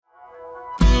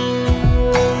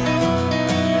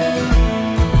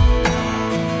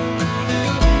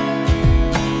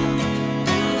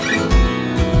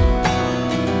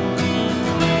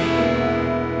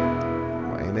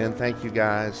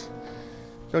guys.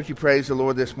 Don't you praise the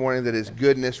Lord this morning that His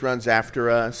goodness runs after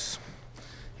us?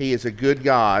 He is a good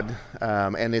God,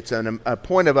 and it's a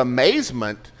point of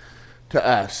amazement to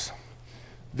us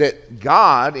that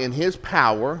God, in His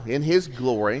power, in His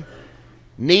glory,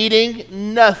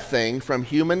 needing nothing from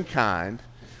humankind,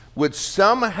 would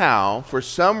somehow, for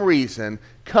some reason,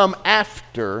 come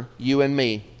after you and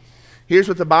me. Here's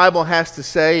what the Bible has to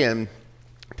say in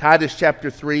Titus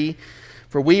chapter 3.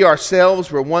 For we ourselves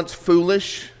were once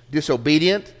foolish,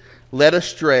 disobedient, led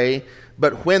astray,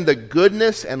 but when the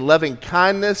goodness and loving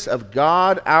kindness of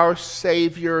God our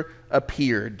Savior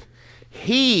appeared,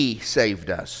 He saved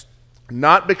us,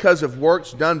 not because of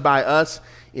works done by us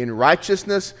in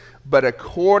righteousness, but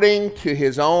according to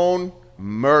His own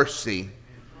mercy.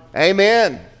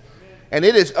 Amen. And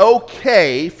it is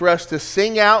okay for us to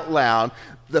sing out loud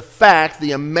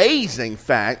the amazing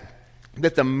fact,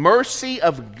 that the mercy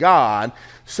of God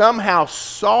somehow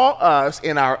saw us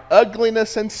in our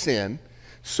ugliness and sin,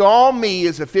 saw me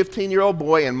as a 15-year-old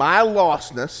boy in my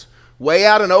lostness, way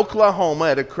out in Oklahoma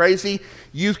at a crazy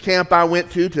youth camp I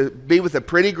went to be with a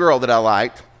pretty girl that I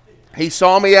liked. He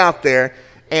saw me out there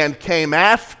and came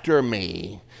after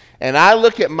me. And I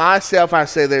look at myself, I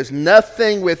say, there's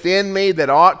nothing within me that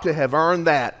ought to have earned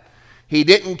that. He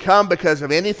didn't come because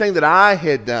of anything that I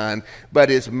had done, but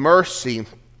His mercy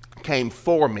came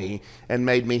for me and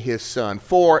made me His son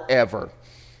forever.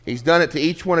 He's done it to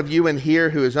each one of you in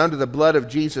here who is under the blood of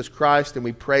Jesus Christ, and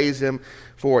we praise Him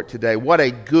for it today. What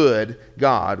a good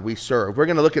God we serve. We're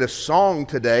going to look at a song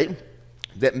today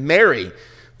that Mary,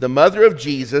 the mother of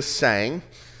Jesus, sang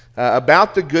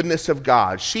about the goodness of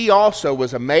God. She also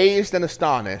was amazed and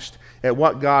astonished at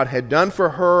what God had done for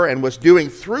her and was doing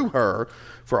through her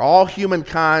for all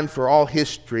humankind, for all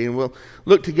history. And we'll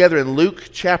look together in Luke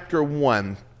chapter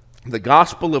 1. The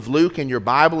Gospel of Luke in your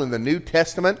Bible in the New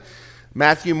Testament.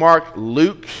 Matthew, Mark,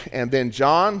 Luke, and then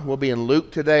John. We'll be in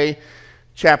Luke today,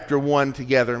 chapter 1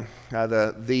 together.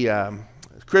 The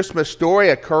Christmas story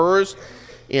occurs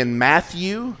in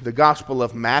Matthew, the Gospel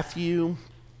of Matthew,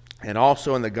 and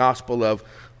also in the Gospel of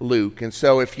Luke. And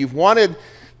so if you've wanted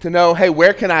to know, hey,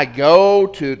 where can I go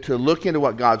to look into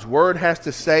what God's Word has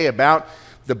to say about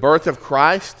the birth of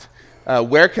Christ,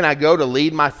 where can I go to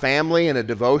lead my family in a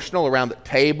devotional around the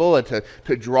table and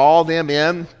to draw them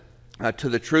in to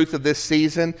the truth of this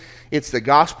season? It's the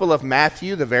Gospel of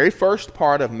Matthew, the very first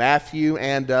part of Matthew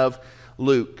and of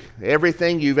Luke.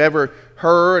 Everything you've ever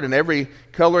heard and every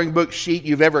coloring book sheet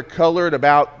you've ever colored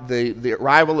about the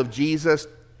arrival of Jesus,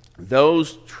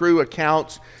 those true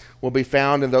accounts will be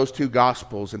found in those two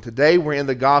Gospels. And today we're in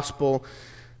the Gospel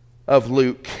of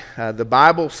Luke. The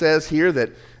Bible says here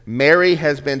that Mary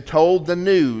has been told the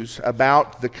news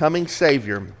about the coming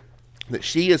Savior, that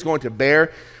she is going to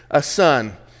bear a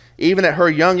son. Even at her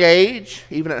young age,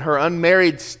 even at her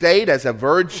unmarried state as a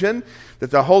virgin, that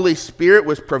the Holy Spirit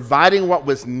was providing what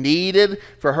was needed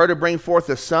for her to bring forth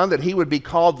a son, that He would be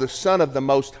called the Son of the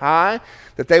Most High,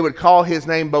 that they would call His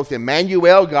name both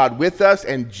Emmanuel, God with us,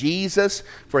 and Jesus,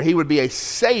 for He would be a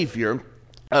Savior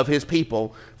of His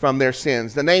people from their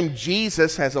sins. The name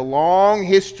Jesus has a long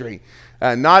history.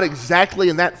 Not exactly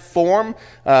in that form,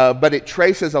 but it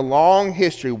traces a long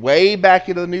history way back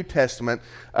into the New Testament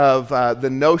of the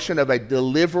notion of a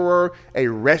deliverer, a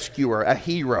rescuer, a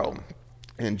hero.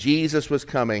 And Jesus was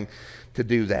coming to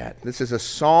do that. This is a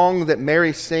song that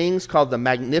Mary sings called the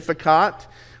Magnificat.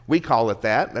 We call it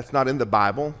that. That's not in the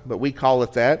Bible, but we call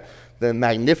it that. The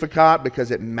Magnificat, because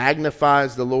it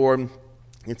magnifies the Lord.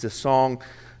 It's a song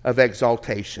of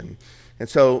exaltation. And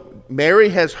so Mary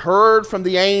has heard from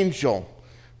the angel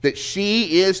that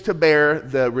she is to bear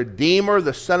the Redeemer,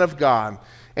 the Son of God.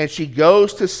 And she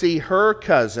goes to see her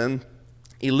cousin,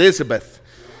 Elizabeth,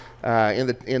 in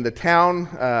a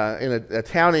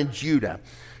town in Judah.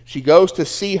 She goes to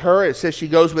see her. It says she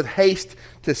goes with haste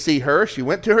to see her. She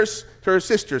went to her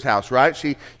sister's house, right?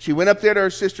 She went up there to her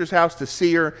sister's house to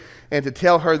see her and to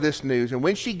tell her this news. And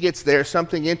when she gets there,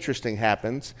 something interesting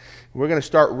happens. We're going to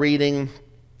start reading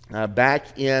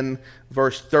back in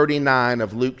verse 39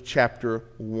 of Luke chapter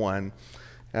 1.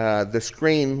 The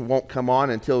screen won't come on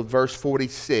until verse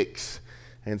 46.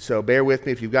 And so bear with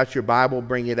me. If you've got your Bible,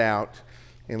 bring it out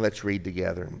and let's read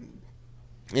together.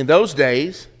 In those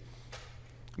days,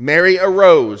 Mary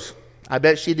arose. I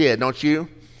bet she did, don't you?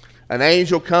 An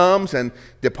angel comes and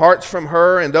departs from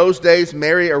her. In those days,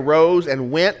 Mary arose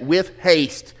and went with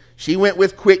haste. She went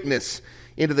with quickness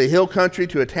into the hill country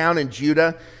to a town in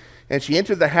Judah. And she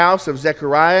entered the house of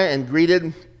Zechariah and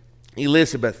greeted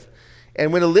Elizabeth.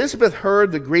 And when Elizabeth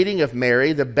heard the greeting of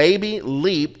Mary, the baby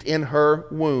leaped in her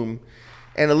womb.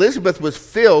 and Elizabeth was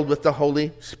filled with the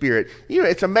Holy Spirit. You know,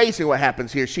 it's amazing what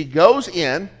happens here. She goes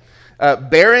in,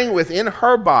 bearing within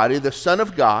her body the Son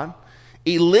of God.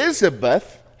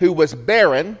 Elizabeth, who was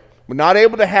barren, not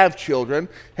able to have children,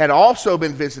 had also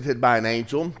been visited by an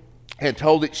angel and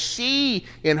told that she,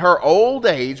 in her old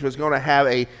age, was going to have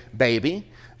a baby,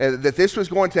 that this was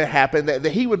going to happen, that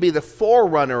he would be the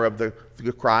forerunner of the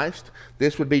Christ.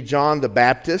 This would be John the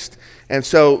Baptist. And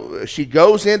so she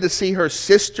goes in to see her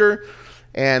sister,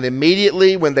 and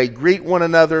immediately when they greet one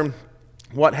another,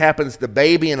 what happens? The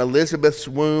baby in Elizabeth's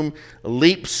womb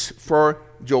leaps for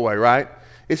joy, right?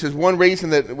 This is one reason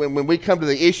that when we come to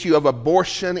the issue of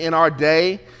abortion in our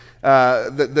day,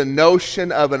 the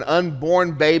notion of an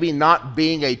unborn baby not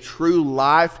being a true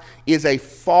life is a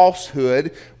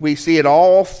falsehood. We see it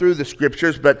all through the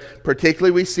scriptures, but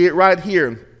particularly we see it right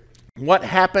here. What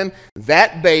happened?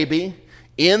 That baby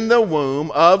in the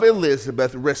womb of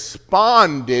Elizabeth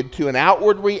responded to an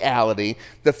outward reality,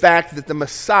 the fact that the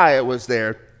Messiah was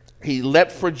there. He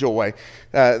leapt for joy.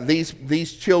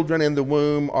 These children in the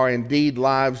womb are indeed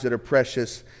lives that are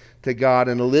precious to God.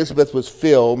 And Elizabeth was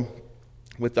filled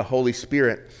with the Holy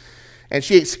Spirit. And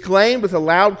she exclaimed with a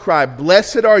loud cry,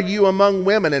 "Blessed are you among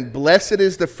women, and blessed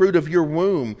is the fruit of your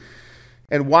womb.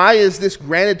 And why is this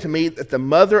granted to me, that the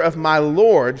mother of my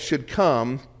Lord should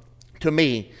come to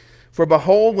me? For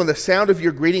behold, when the sound of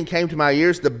your greeting came to my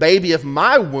ears, the baby of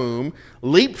my womb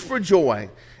leaped for joy.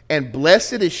 And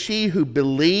blessed is she who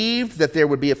believed that there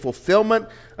would be a fulfillment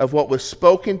of what was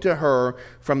spoken to her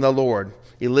from the Lord."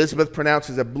 Elizabeth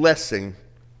pronounces a blessing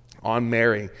on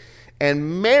Mary.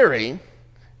 And Mary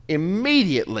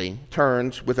immediately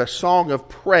turns with a song of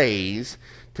praise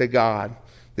to God.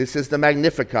 This is the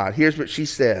Magnificat. Here's what she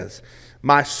says.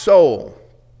 "My soul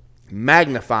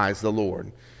magnifies the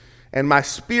Lord, and my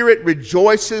spirit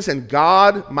rejoices in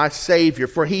God my Savior,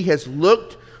 for he has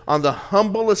looked on the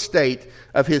humble estate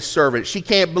of his servant." She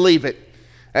can't believe it.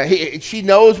 She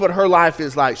knows what her life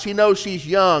is like. She knows she's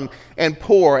young and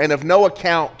poor and of no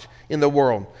account in the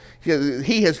world.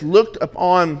 He has looked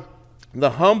upon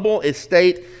the humble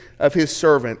estate of his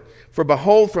servant. "For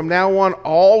behold, from now on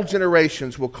all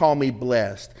generations will call me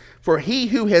blessed. For he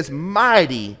who is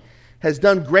mighty has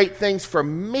done great things for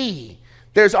me."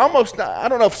 There's almost, I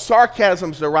don't know if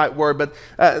sarcasm is the right word, but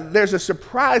there's a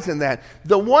surprise in that.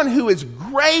 The one who is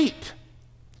great,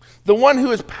 the one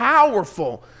who is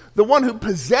powerful, the one who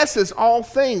possesses all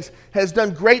things has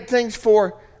done great things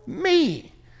for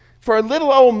me, for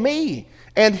little old me.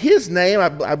 And his name,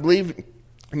 I believe,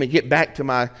 let me get back to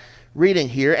my reading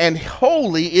here, and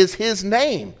holy is his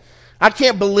name. I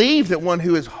can't believe that one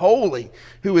who is holy,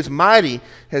 who is mighty,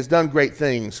 has done great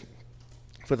things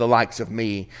for the likes of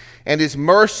me. And his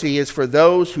mercy is for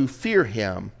those who fear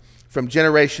him from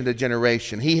generation to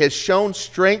generation. He has shown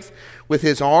strength with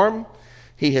his arm.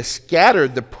 He has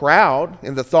scattered the proud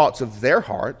in the thoughts of their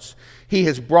hearts. He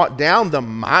has brought down the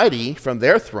mighty from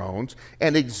their thrones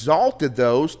and exalted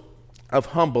those of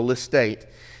humble estate.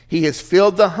 He has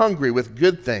filled the hungry with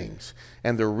good things,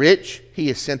 and the rich he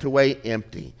has sent away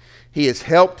empty. He has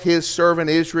helped his servant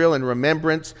Israel in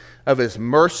remembrance of his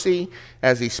mercy,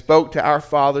 as he spoke to our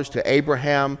fathers, to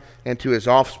Abraham, and to his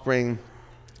offspring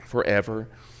forever.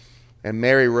 And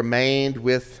Mary remained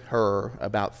with her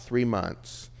about 3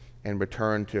 months and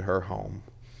returned to her home.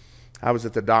 I was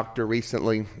at the doctor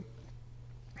recently,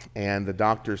 and the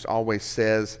doctor always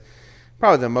says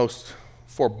probably the most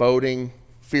foreboding,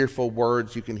 fearful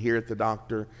words you can hear at the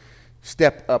doctor: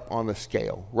 "Step up on the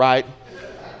scale," right?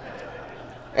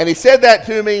 And he said that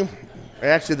to me.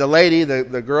 Actually, the lady,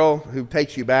 the girl who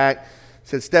takes you back,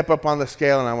 said, "Step up on the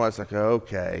scale." And I was like,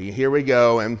 okay, here we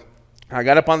go. And I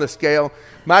got up on the scale.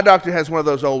 My doctor has one of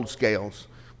those old scales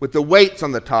with the weights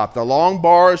on the top, the long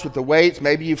bars with the weights.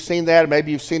 Maybe you've seen that.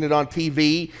 Maybe you've seen it on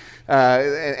TV.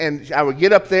 And I would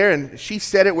get up there, and she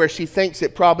set it where she thinks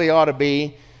it probably ought to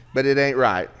be, but it ain't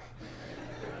right.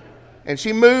 And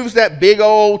she moves that big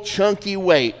old chunky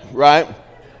weight, right?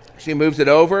 She moves it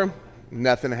over,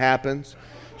 nothing happens.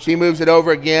 She moves it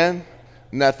over again,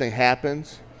 nothing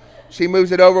happens. She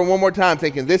moves it over one more time,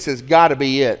 thinking this has got to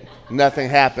be it. Nothing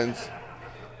happens.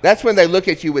 That's when they look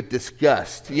at you with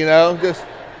disgust, you know, just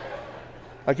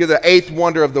like you're the eighth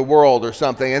wonder of the world or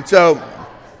something. And so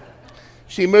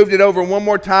she moved it over one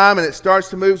more time, and it starts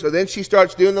to move. So then she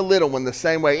starts doing the little one the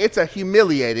same way. It's a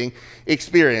humiliating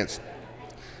experience.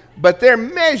 But they're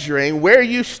measuring where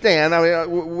you stand,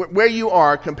 where you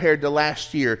are compared to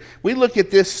last year. We look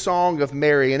at this song of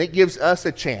Mary, and it gives us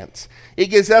a chance. It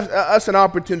gives us an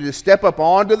opportunity to step up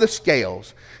onto the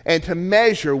scales and to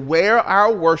measure where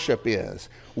our worship is,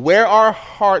 where our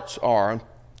hearts are,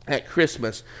 at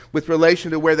Christmas with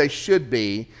relation to where they should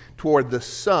be toward the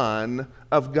Son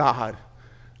of God.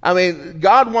 I mean,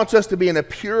 God wants us to be in a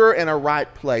pure and a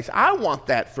right place. I want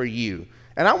that for you,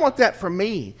 and I want that for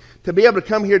me, to be able to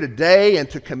come here today and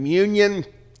to communion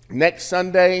next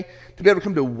Sunday, to be able to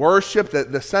come to worship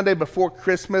the Sunday before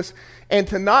Christmas, and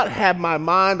to not have my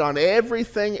mind on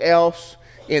everything else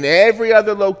in every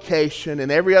other location,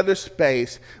 in every other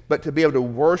space, but to be able to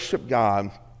worship God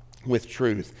with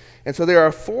truth. And so there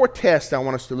are 4 tests I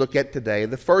want us to look at today.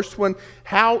 The first one,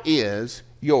 how is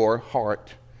your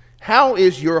heart? How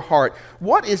is your heart?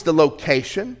 What is the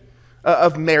location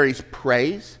of Mary's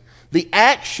praise? The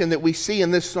action that we see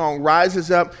in this song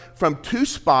rises up from 2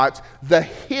 spots, the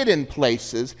hidden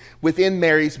places within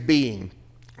Mary's being,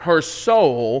 her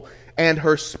soul and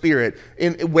her spirit.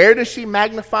 Where does she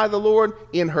magnify the Lord?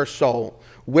 In her soul.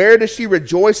 Where does she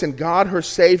rejoice in God, her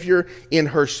Savior? In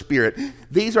her spirit.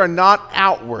 These are not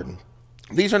outward.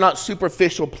 These are not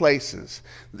superficial places.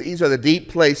 These are the deep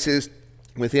places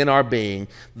within our being,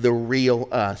 the real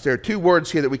us. There are 2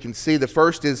 words here that we can see. The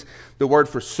first is the word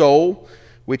for soul,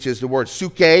 which is the word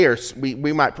suke, or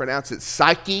we might pronounce it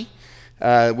psyche.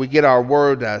 We get our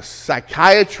word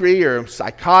psychiatry or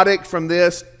psychotic from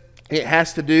this. It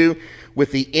has to do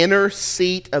with the inner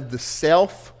seat of the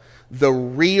self, the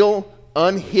real,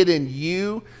 unhidden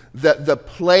you, the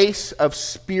place of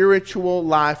spiritual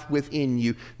life within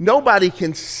you. Nobody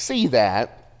can see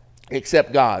that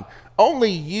except God.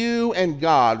 Only you and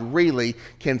God really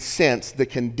can sense the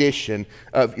condition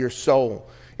of your soul.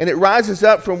 And it rises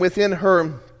up from within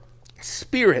her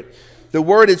spirit. The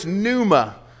word is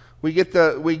pneuma. We get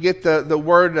the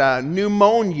word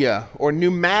pneumonia or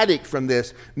pneumatic from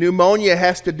this. Pneumonia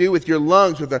has to do with your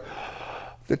lungs, with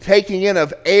the taking in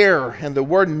of air. And the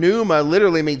word pneuma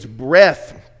literally means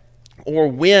breath or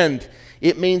wind.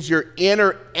 It means your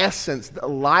inner essence, the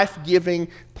life-giving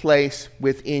place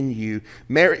within you.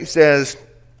 Mary says,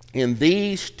 in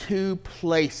these 2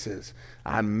 places,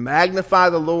 I magnify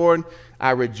the Lord,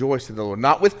 I rejoice in the Lord.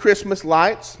 Not with Christmas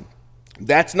lights.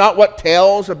 That's not what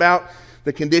tells about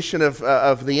the condition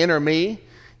of the inner me.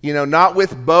 You know, not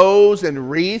with bows and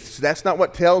wreaths. That's not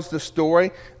what tells the story.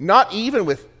 Not even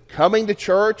with coming to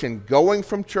church and going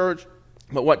from church.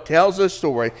 But what tells the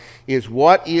story is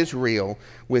what is real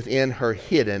within her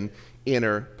hidden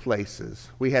inner places.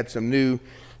 We had some new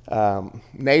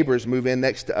neighbors move in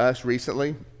next to us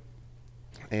recently,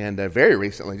 and very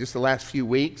recently, just the last few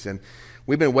weeks. And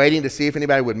we've been waiting to see if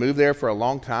anybody would move there for a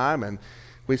long time. And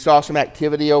we saw some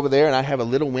activity over there, and I have a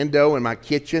little window in my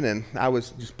kitchen, and I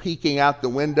was just peeking out the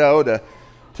window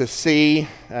to see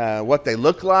what they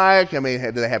look like. I mean,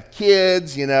 do they have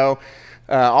kids, you know,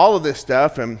 all of this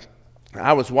stuff. And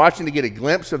I was watching to get a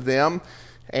glimpse of them,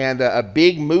 and a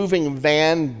big moving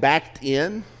van backed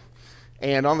in.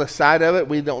 And on the side of it,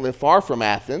 we don't live far from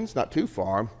Athens, not too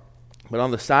far, but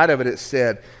on the side of it, it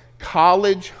said,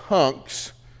 College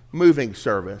Hunks Moving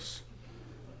Service.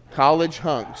 College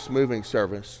Hunks Moving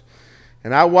Service.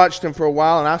 And I watched them for a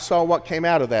while, and I saw what came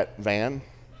out of that van.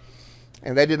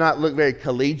 And they did not look very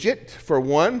collegiate, for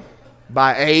one,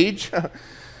 by age.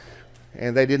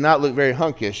 And they did not look very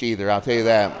hunkish either, I'll tell you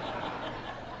that.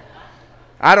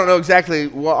 I don't know exactly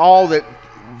what all that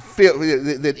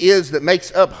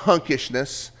makes up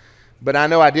hunkishness, but I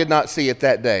know I did not see it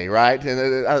that day, right?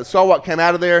 And I saw what came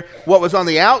out of there. What was on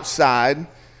the outside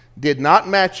did not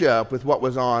match up with what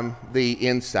was on the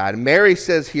inside. Mary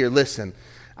says here, listen,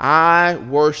 I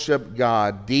worship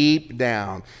God deep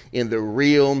down in the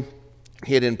real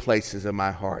hidden places of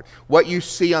my heart. What you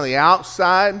see on the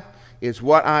outside is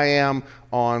what I am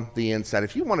on the inside.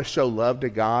 If you want to show love to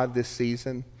God this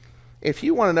season, if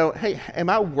you want to know, hey, am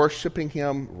I worshiping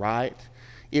Him right?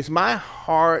 Is my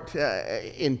heart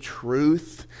in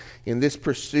truth in this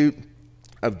pursuit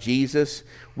of Jesus?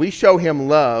 We show Him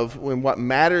love when what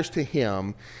matters to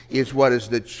Him is what is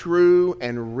the true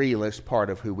and realest part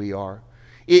of who we are.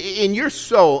 In your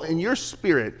soul, in your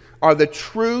spirit, are the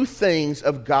true things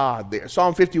of God there.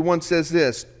 Psalm 51 says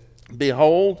this,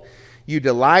 behold, you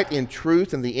delight in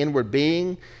truth in the inward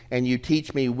being, and you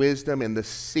teach me wisdom in the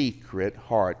secret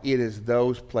heart. It is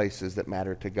those places that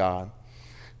matter to God.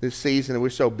 This season, we're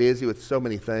so busy with so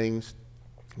many things.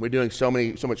 We're doing so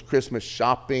much Christmas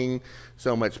shopping,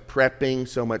 so much prepping,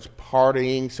 so much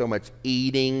partying, so much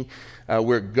eating.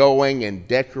 We're going and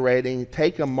decorating.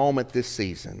 Take a moment this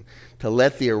season to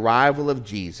let the arrival of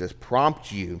Jesus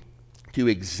prompt you to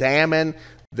examine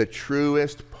the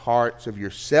truest parts of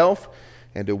yourself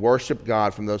and to worship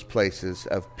God from those places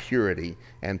of purity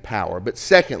and power. But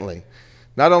secondly,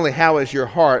 not only how is your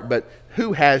heart, but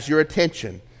who has your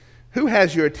attention? Who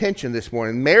has your attention this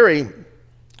morning? Mary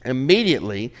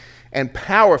immediately and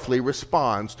powerfully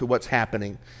responds to what's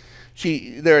happening.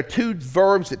 There are two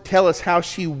verbs that tell us how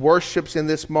she worships in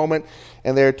this moment,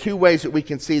 and there are two ways that we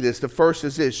can see this. The first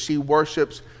is this: she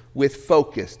worships with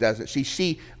focus, doesn't she?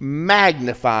 She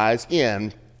magnifies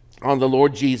in on the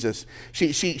Lord Jesus.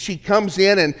 She comes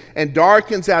in and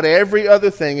darkens out every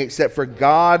other thing except for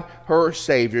God, her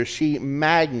Savior. She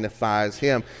magnifies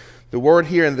him. The word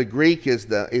here in the Greek is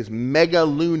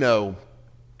megaluno.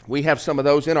 We have some of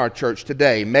those in our church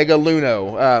today,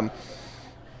 megaluno.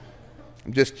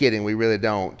 I'm just kidding, we really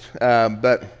don't,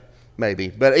 but maybe.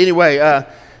 But anyway,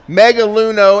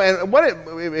 megaluno, and what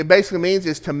it basically means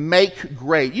is to make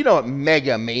great. You know what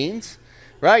mega means,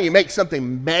 right? You make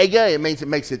something mega, it means it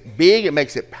makes it big, it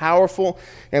makes it powerful,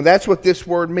 and that's what this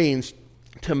word means,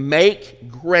 to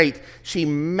make great. She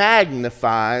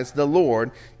magnifies the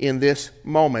Lord in this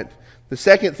moment. The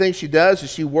second thing she does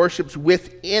is she worships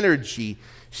with energy.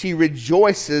 She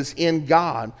rejoices in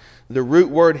God. The root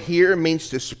word here means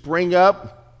to spring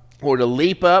up or to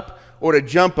leap up or to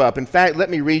jump up. In fact, let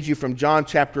me read you from John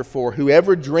chapter 4.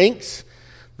 Whoever drinks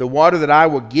the water that I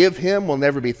will give him will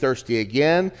never be thirsty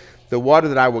again. The water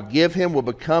that I will give him will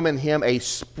become in him a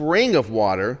spring of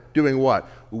water, doing what?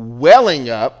 Welling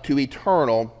up to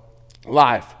eternal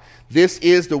life. This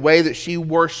is the way that she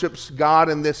worships God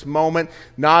in this moment.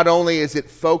 Not only is it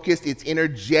focused, it's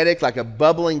energetic, like a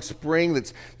bubbling spring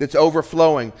that's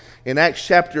overflowing. In Acts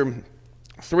chapter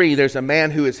 3, there's a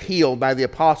man who is healed by the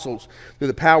apostles through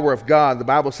the power of God. The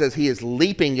Bible says he is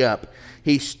leaping up.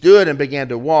 He stood and began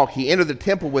to walk. He entered the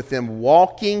temple with them,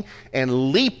 walking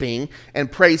and leaping and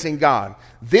praising God.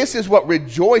 This is what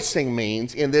rejoicing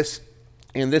means in this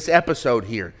episode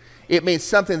here. It means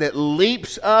something that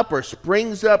leaps up or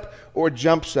springs up or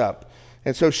jumps up.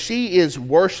 And so she is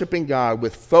worshiping God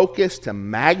with focus to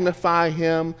magnify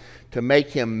him, to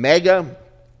make him mega,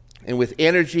 and with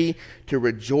energy to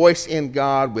rejoice in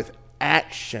God with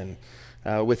action,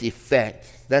 with effect.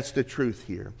 That's the truth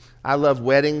here. I love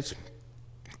weddings,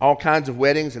 all kinds of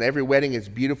weddings, and every wedding is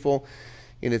beautiful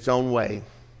in its own way.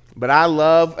 But I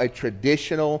love a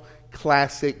traditional,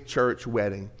 classic church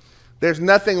wedding. There's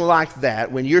nothing like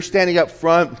that. When you're standing up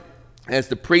front as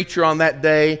the preacher on that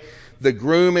day, the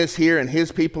groom is here and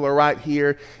his people are right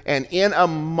here, and in a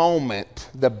moment,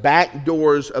 the back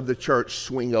doors of the church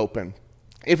swing open.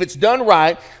 If it's done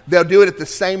right, they'll do it at the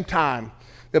same time.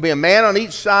 There'll be a man on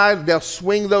each side, they'll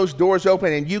swing those doors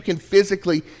open, and you can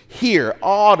physically hear,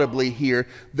 audibly hear,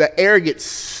 the air get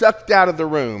sucked out of the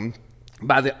room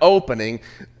by the opening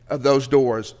of those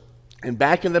doors. And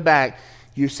back in the back,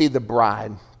 you see the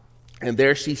bride. And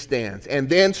there she stands. And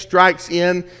then strikes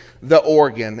in the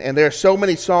organ. And there are so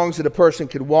many songs that a person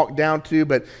could walk down to,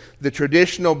 but the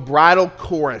traditional bridal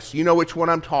chorus, you know which one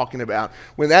I'm talking about.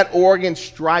 When that organ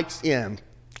strikes in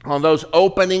on those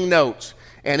opening notes,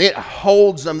 and it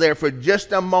holds them there for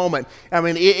just a moment. I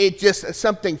mean, it just,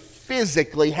 something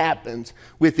physically happens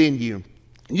within you.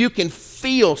 You can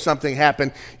feel something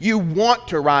happen. You want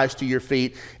to rise to your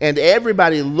feet, and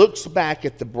everybody looks back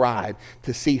at the bride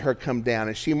to see her come down.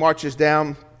 And she marches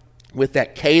down with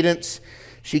that cadence.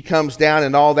 She comes down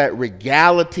in all that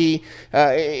regality.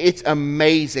 It's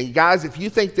amazing. Guys, if you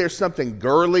think there's something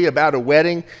girly about a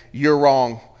wedding, you're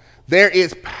wrong. There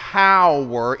is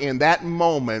power in that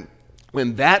moment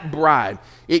when that bride,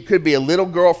 it could be a little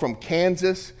girl from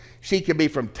Kansas. She could be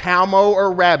from Talmo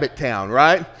or Rabbit Town,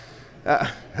 right?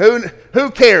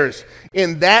 Who cares?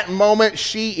 In that moment,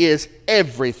 she is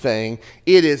everything.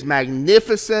 It is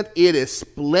magnificent. It is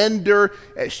splendor.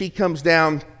 She comes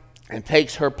down and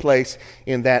takes her place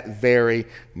in that very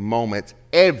moment.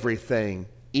 Everything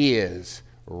is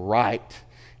right.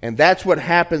 And that's what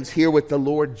happens here with the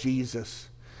Lord Jesus.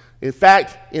 In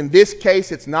fact, in this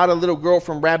case, it's not a little girl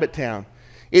from Rabbit Town.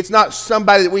 It's not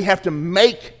somebody that we have to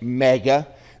make mega.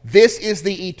 This is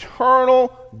the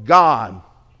eternal God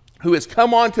who has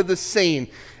come onto the scene.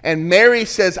 And Mary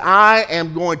says, I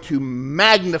am going to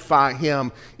magnify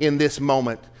him in this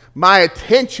moment. My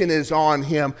attention is on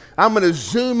him. I'm going to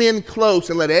zoom in close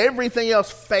and let everything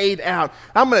else fade out.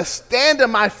 I'm going to stand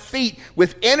on my feet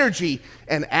with energy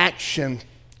and action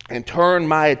and turn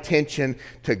my attention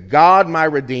to God, my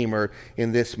Redeemer,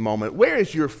 in this moment. Where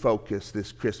is your focus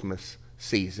this Christmas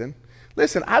season?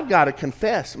 Listen, I've got to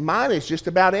confess, mine is just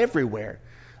about everywhere.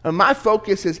 My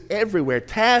focus is everywhere,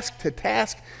 task to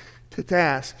task to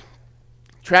task.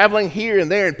 Traveling here and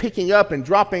there and picking up and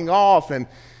dropping off and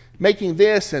making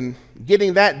this and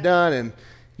getting that done. And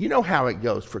you know how it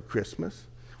goes for Christmas.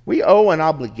 We owe an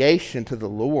obligation to the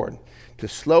Lord to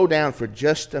slow down for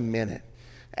just a minute.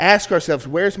 Ask ourselves,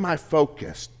 where's my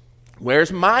focus?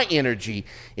 Where's my energy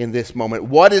in this moment?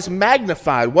 What is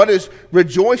magnified? What is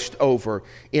rejoiced over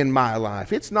in my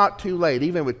life? It's not too late,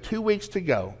 even with 2 weeks to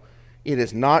go. It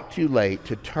is not too late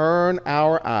to turn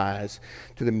our eyes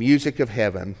to the music of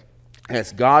heaven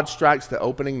as God strikes the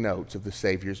opening notes of the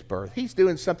Savior's birth. He's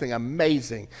doing something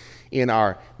amazing in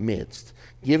our midst.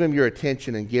 Give him your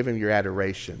attention and give him your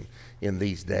adoration in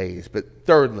these days. But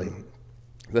thirdly,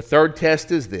 the third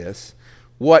test is this: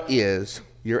 what is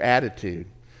your attitude?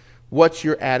 What's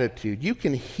your attitude? You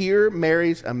can hear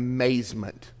Mary's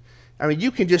amazement. I mean,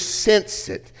 you can just sense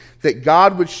it, that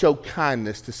God would show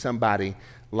kindness to somebody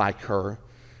like her.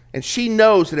 And she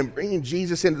knows that in bringing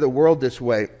Jesus into the world this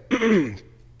way,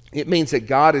 it means that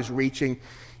God is reaching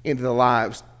into the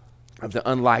lives of the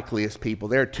unlikeliest people.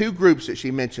 There are two groups that she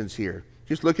mentions here.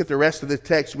 Just look at the rest of the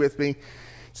text with me.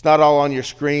 It's not all on your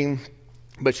screen,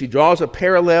 but she draws a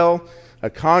parallel, a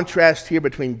contrast here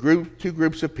between two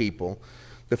groups of people.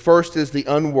 The first is the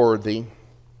unworthy.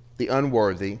 The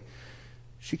unworthy.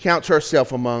 She counts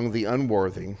herself among the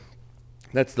unworthy.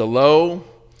 That's the low,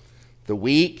 the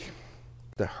weak,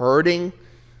 the hurting,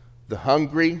 the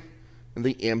hungry, and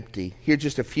the empty. Here are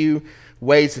just a few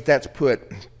ways that that's put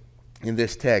in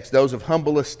this text. Those of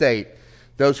humble estate,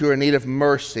 those who are in need of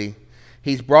mercy.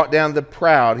 He's brought down the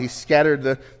proud. He's scattered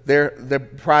the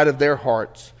pride of their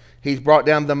hearts. He's brought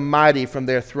down the mighty from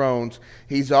their thrones.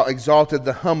 He's exalted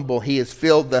the humble. He has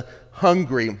filled the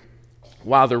hungry,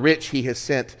 while the rich he has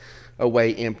sent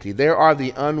away empty. There are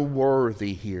the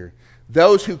unworthy here,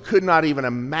 those who could not even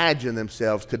imagine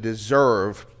themselves to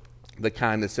deserve the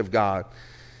kindness of God.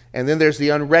 And then there's the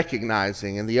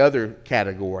unrecognizing in the other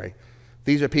category.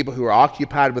 These are people who are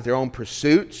occupied with their own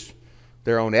pursuits,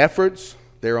 their own efforts,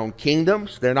 their own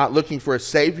kingdoms. They're not looking for a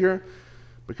Savior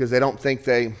because they don't think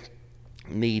they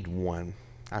need one.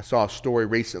 I saw a story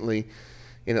recently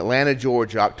in Atlanta,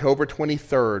 Georgia, October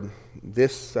 23rd,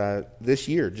 this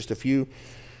year, just a few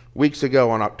weeks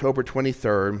ago on October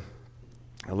 23rd,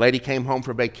 a lady came home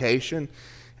from vacation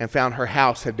and found her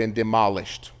house had been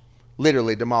demolished,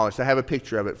 literally demolished. I have a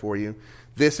picture of it for you.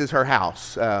 This is her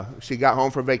house. She got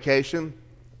home from vacation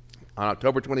on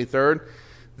October 23rd.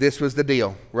 This was the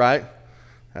deal, right?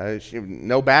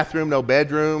 No bathroom, no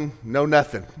bedroom, no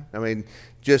nothing. I mean,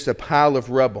 just a pile of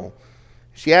rubble.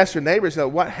 She asked her neighbors,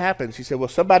 what happened? She said, well,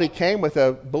 somebody came with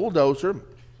a bulldozer,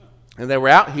 and they were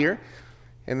out here.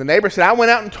 And the neighbor said, I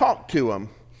went out and talked to them.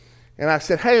 And I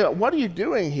said, hey, what are you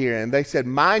doing here? And they said,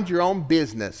 mind your own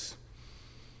business.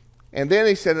 And then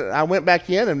he said, I went back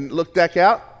in and looked back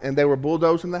out, and they were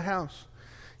bulldozing the house.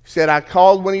 He said, I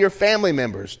called one of your family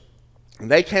members. And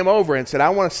they came over and said, I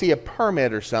want to see a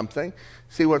permit or something,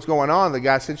 see what's going on. The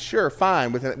guy said, sure,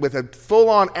 fine, with a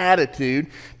full-on attitude,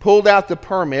 pulled out the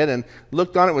permit and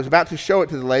looked on it, was about to show it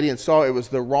to the lady and saw it was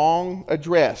the wrong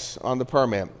address on the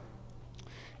permit.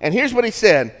 And here's what he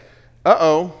said,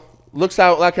 uh-oh, looks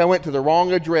out like I went to the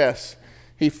wrong address.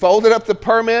 He folded up the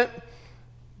permit,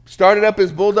 started up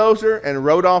his bulldozer, and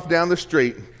rode off down the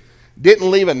street.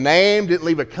 Didn't leave a name, didn't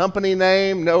leave a company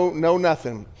name, no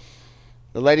nothing.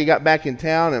 The lady got back in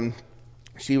town, and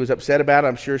she was upset about it.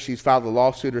 I'm sure she's filed a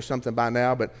lawsuit or something by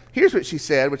now. But here's what she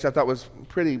said, which I thought was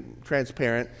pretty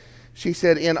transparent. She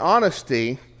said, in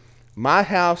honesty, my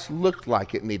house looked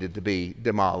like it needed to be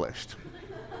demolished.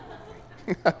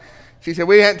 She said,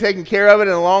 we hadn't taken care of it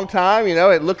in a long time. You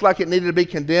know, it looked like it needed to be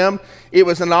condemned. It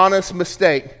was an honest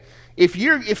mistake.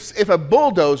 If a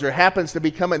bulldozer happens to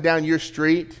be coming down your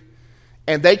street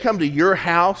and they come to your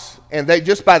house and they,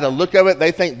 just by the look of it,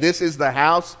 they think this is the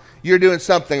house, you're doing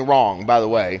something wrong, by the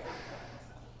way.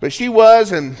 But she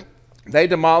was, and they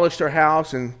demolished her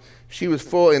house, and she was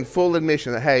in full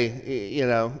admission that, hey, you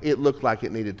know, it looked like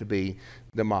it needed to be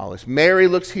demolished. Mary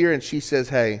looks here and she says,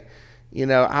 hey, you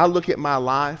know, I look at my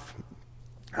life,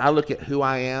 I look at who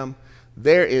I am.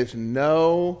 There is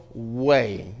no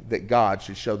way that God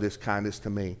should show this kindness to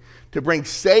me, to bring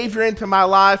Savior into my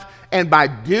life, and by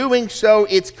doing so,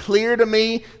 it's clear to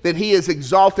me that He is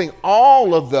exalting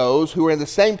all of those who are in the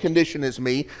same condition as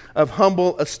me of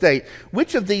humble estate.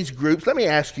 Which of these groups, let me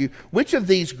ask you, which of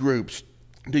these groups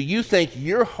do you think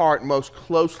your heart most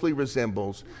closely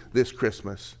resembles this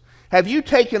Christmas? Have you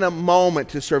taken a moment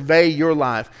to survey your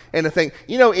life and to think,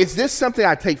 you know, is this something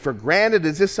I take for granted?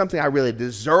 Is this something I really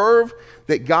deserve,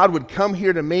 that God would come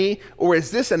here to me? Or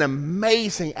is this an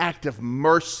amazing act of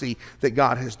mercy that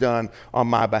God has done on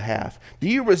my behalf? Do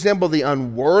you resemble the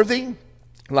unworthy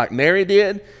like Mary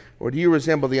did? Or do you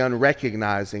resemble the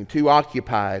unrecognizing, too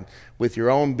occupied with your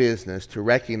own business to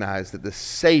recognize that the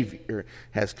Savior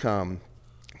has come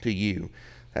to you?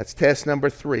 That's test number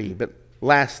 3. But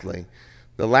lastly,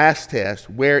 the last test,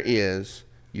 where is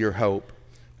your hope?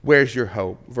 Where's your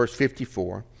hope? Verse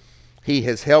 54. He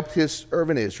has helped his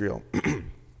servant Israel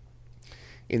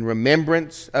in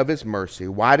remembrance of his mercy.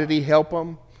 Why did he help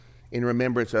them? In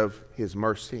remembrance of his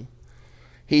mercy.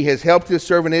 He has helped his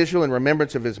servant Israel in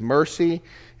remembrance of his mercy,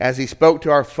 as he spoke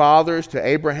to our fathers, to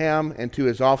Abraham, and to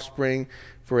his offspring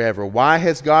forever. Why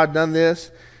has God done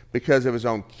this? Because of his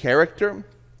own character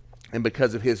and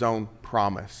because of his own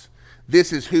promise.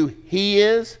 This is who he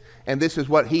is, and this is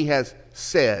what he has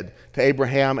said to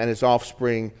Abraham and his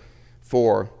offspring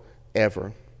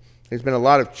forever. There's been a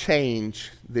lot of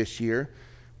change this year.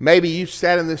 Maybe you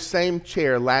sat in this same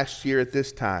chair last year at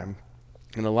this time,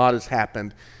 and a lot has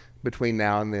happened between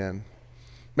now and then.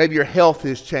 Maybe your health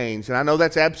has changed, and I know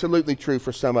that's absolutely true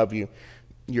for some of you.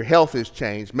 Your health has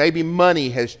changed. Maybe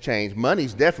money has changed.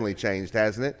 Money's definitely changed,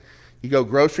 hasn't it? You go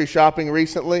grocery shopping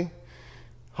recently.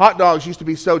 Hot dogs used to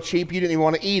be so cheap you didn't even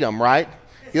want to eat them, right?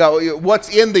 You know, what's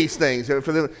in these things?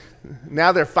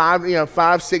 Now they're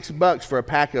 $5-6 for a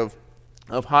pack of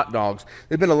hot dogs.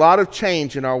 There's been a lot of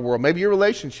change in our world. Maybe your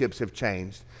relationships have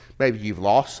changed. Maybe you've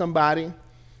lost somebody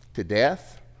to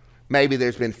death. Maybe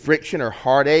there's been friction or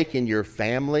heartache in your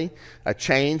family, a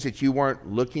change that you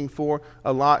weren't looking for.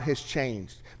 A lot has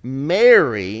changed.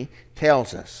 Mary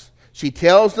tells us, she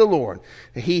tells the Lord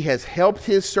that he has helped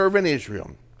his servant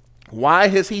Israel. Why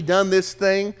has he done this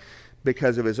thing?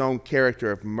 Because of his own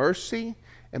character of mercy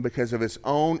and because of his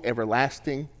own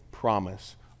everlasting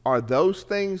promise. Are those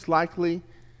things likely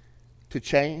to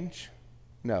change?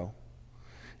 No.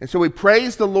 And so we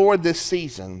praise the Lord this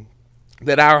season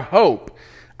that our hope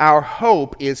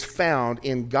is found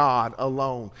in God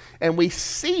alone. And we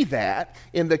see that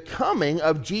in the coming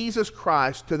of Jesus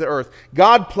Christ to the earth.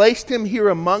 God placed him here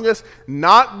among us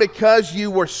not because you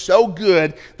were so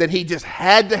good that he just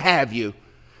had to have you.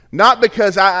 Not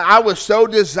because I was so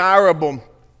desirable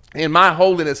in my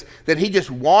holiness that he just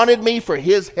wanted me for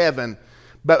his heaven.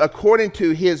 But according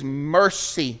to his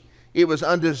mercy, it was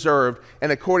undeserved.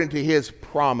 And according to his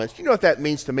promise. You know what that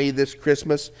means to me this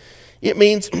Christmas? It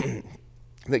means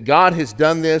that God has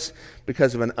done this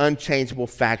because of an unchangeable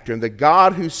factor. And the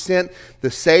God who sent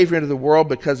the Savior into the world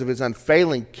because of his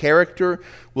unfailing character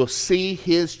will see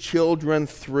his children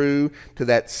through to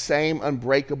that same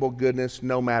unbreakable goodness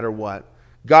no matter what.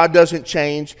 God doesn't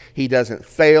change. He doesn't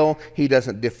fail. He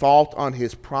doesn't default on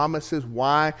his promises.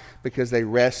 Why? Because they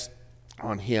rest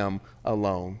on him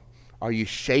alone. Are you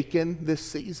shaken this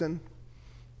season?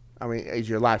 I mean, is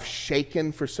your life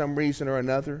shaken for some reason or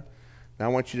another? And I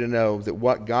want you to know that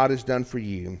what God has done for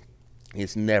you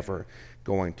is never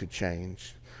going to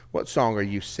change. What song are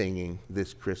you singing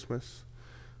this Christmas?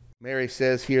 Mary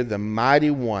says here, the mighty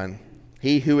one,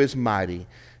 he who is mighty,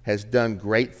 has done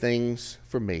great things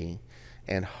for me,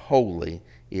 and holy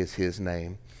is his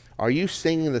name. Are you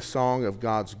singing the song of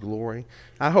God's glory?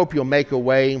 I hope you'll make a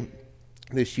way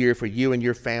this year for you and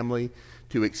your family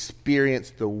to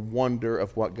experience the wonder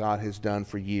of what God has done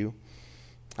for you.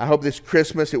 I hope this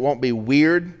Christmas it won't be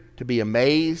weird to be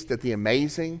amazed at the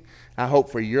amazing. I hope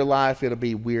for your life it'll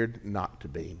be weird not to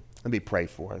be. Let me pray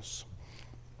for us.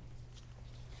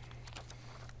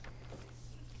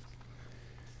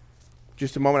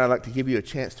 Just a moment, I'd like to give you a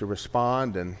chance to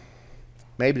respond, and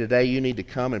maybe today you need to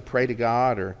come and pray to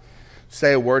God or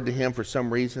say a word to him for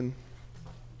some reason.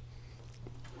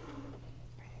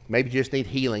 Maybe you just need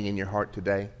healing in your heart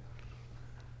today.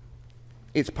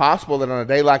 It's possible that on a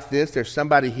day like this, there's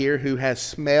somebody here who has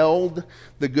smelled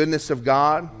the goodness of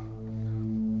God.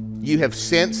 You have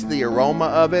sensed the aroma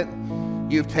of it.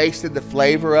 You've tasted the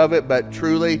flavor of it, but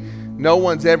truly, no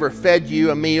one's ever fed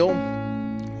you a meal.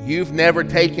 You've never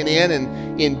taken in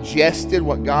and ingested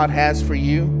what God has for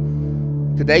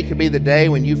you. Today could be the day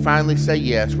when you finally say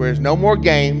yes, where there's no more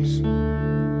games,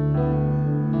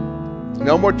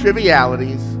 no more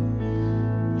trivialities.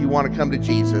 You want to come to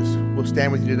Jesus. We'll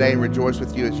stand with you today and rejoice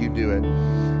with you as you do it.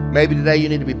 Maybe today you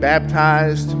need to be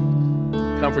baptized,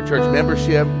 come for church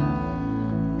membership.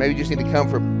 Maybe you just need to come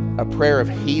for a prayer of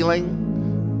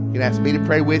healing. You can ask me to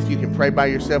pray with you. You can pray by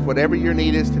yourself. Whatever your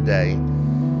need is today,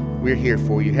 we're here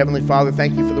for you. Heavenly Father,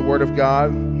 thank you for the Word of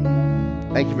God.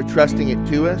 Thank you for trusting it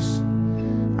to us.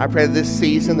 I pray this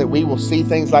season that we will see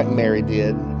things like Mary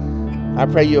did. I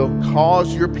pray you'll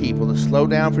cause your people to slow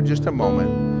down for just a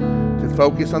moment, to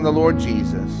focus on the Lord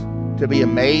Jesus, to be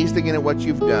amazed again at what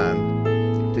you've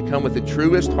done, to come with the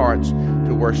truest hearts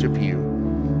to worship you.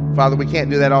 Father, we can't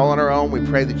do that all on our own. We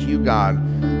pray that you, God,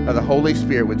 by the Holy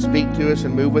Spirit, would speak to us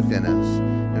and move within us.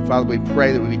 And Father, we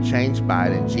pray that we be changed by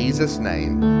it. In Jesus'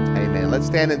 name, amen. Let's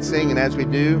stand and sing, and as we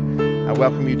do, I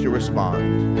welcome you to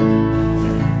respond.